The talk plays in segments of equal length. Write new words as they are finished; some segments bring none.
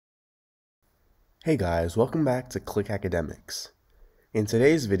Hey guys, welcome back to Click Academics. In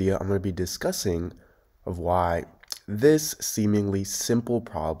today's video, I'm going to be discussing of why this seemingly simple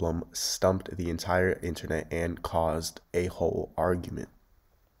problem stumped the entire internet and caused a whole argument.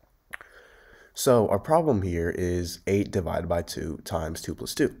 So our problem here is 8 divided by 2 times 2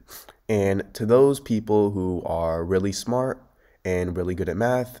 plus 2. And to those people who are really smart and really good at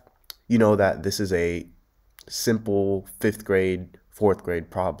math, you know that this is a simple 5th grade, 4th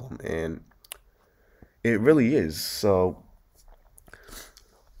grade problem, and it really is. So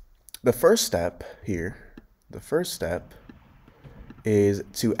the first step is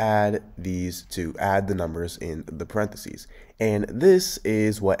to add the numbers in the parentheses. And this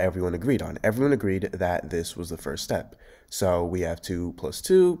is what everyone agreed on. Everyone agreed that this was the first step. So we have 2 plus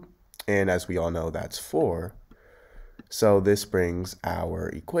 2, and as we all know, that's 4. So this brings our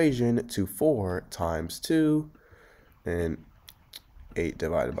equation to 4 times 2, and 8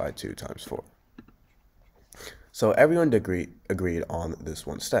 divided by 2 times 4. So everyone agreed on this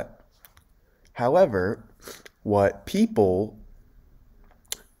one step. However, what people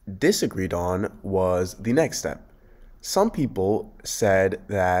disagreed on was the next step. Some people said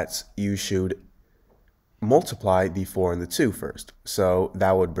that you should multiply the 4 and the 2 first. So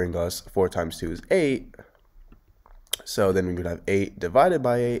that would bring us 4 times 2 is 8. So then we would have 8 divided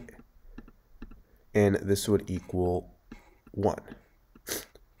by 8, and this would equal 1.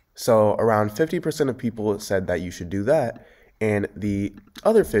 So around 50% of people said that you should do that, and the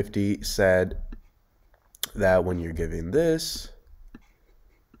other 50 said that when you're given this,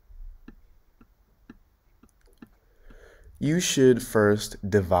 you should first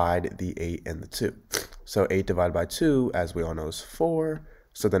divide the 8 and the 2. So 8 divided by 2, as we all know, is 4.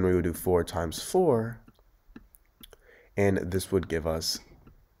 So then we would do 4 times 4, and this would give us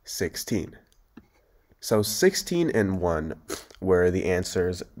 16. So 16 and 1 were the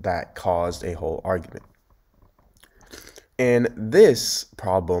answers that caused a whole argument. And this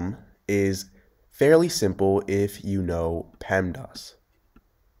problem is fairly simple if you know PEMDAS.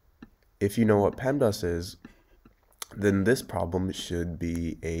 If you know what PEMDAS is, then this problem should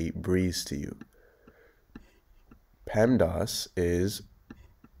be a breeze to you. PEMDAS is,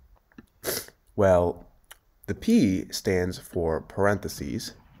 well, the P stands for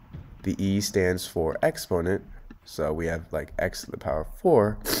parentheses, the E stands for exponent, so we have like x to the power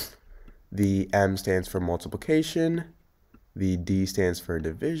 4, the M stands for multiplication, the D stands for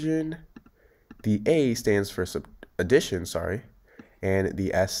division, the A stands for addition, and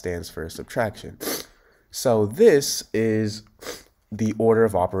the S stands for subtraction. So this is the order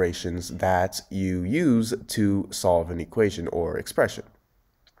of operations that you use to solve an equation or expression.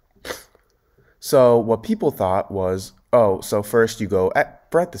 So what people thought was, oh, so first you go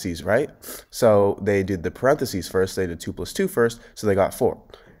at parentheses, right? So they did the parentheses first, they did 2 plus 2 first, so they got 4.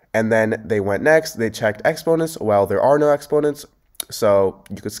 And then they went next, they checked exponents. Well, there are no exponents, so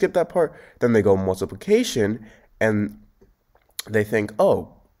you could skip that part. Then they go multiplication, and they think,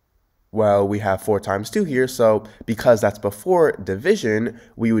 oh, well, we have 4 times 2 here, so because that's before division,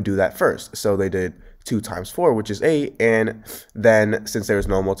 we would do that first. So they did 2 times 4, which is 8, and then since there was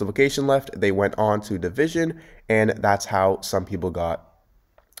no multiplication left, they went on to division, and that's how some people got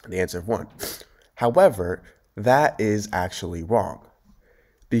the answer of 1. However, that is actually wrong,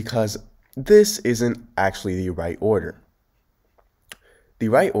 because this isn't actually the right order. The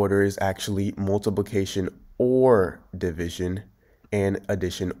right order is actually multiplication or division, and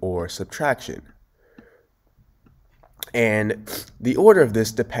addition or subtraction. And the order of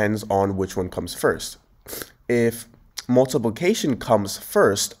this depends on which one comes first. If multiplication comes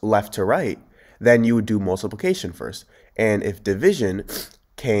first, left to right, then you would do multiplication first. And if division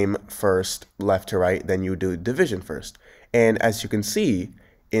came first, left to right, then you would do division first. And as you can see,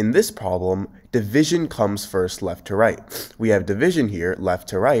 in this problem, division comes first, left to right. We have division here, left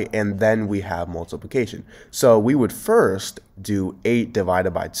to right, and then we have multiplication. So we would first do 8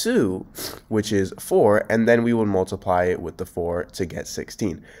 divided by 2, which is 4, and then we would multiply it with the 4 to get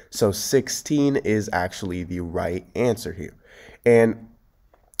 16. So 16 is actually the right answer here. And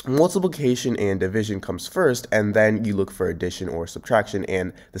multiplication and division comes first, and then you look for addition or subtraction,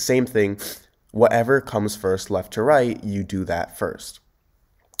 and the same thing, whatever comes first, left to right, you do that first.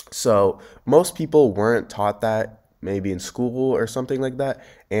 So most people weren't taught that, maybe in school or something like that,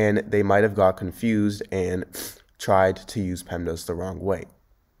 and they might have got confused and tried to use PEMDAS the wrong way.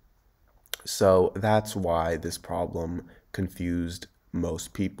 So that's why this problem confused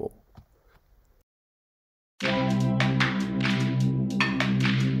most people.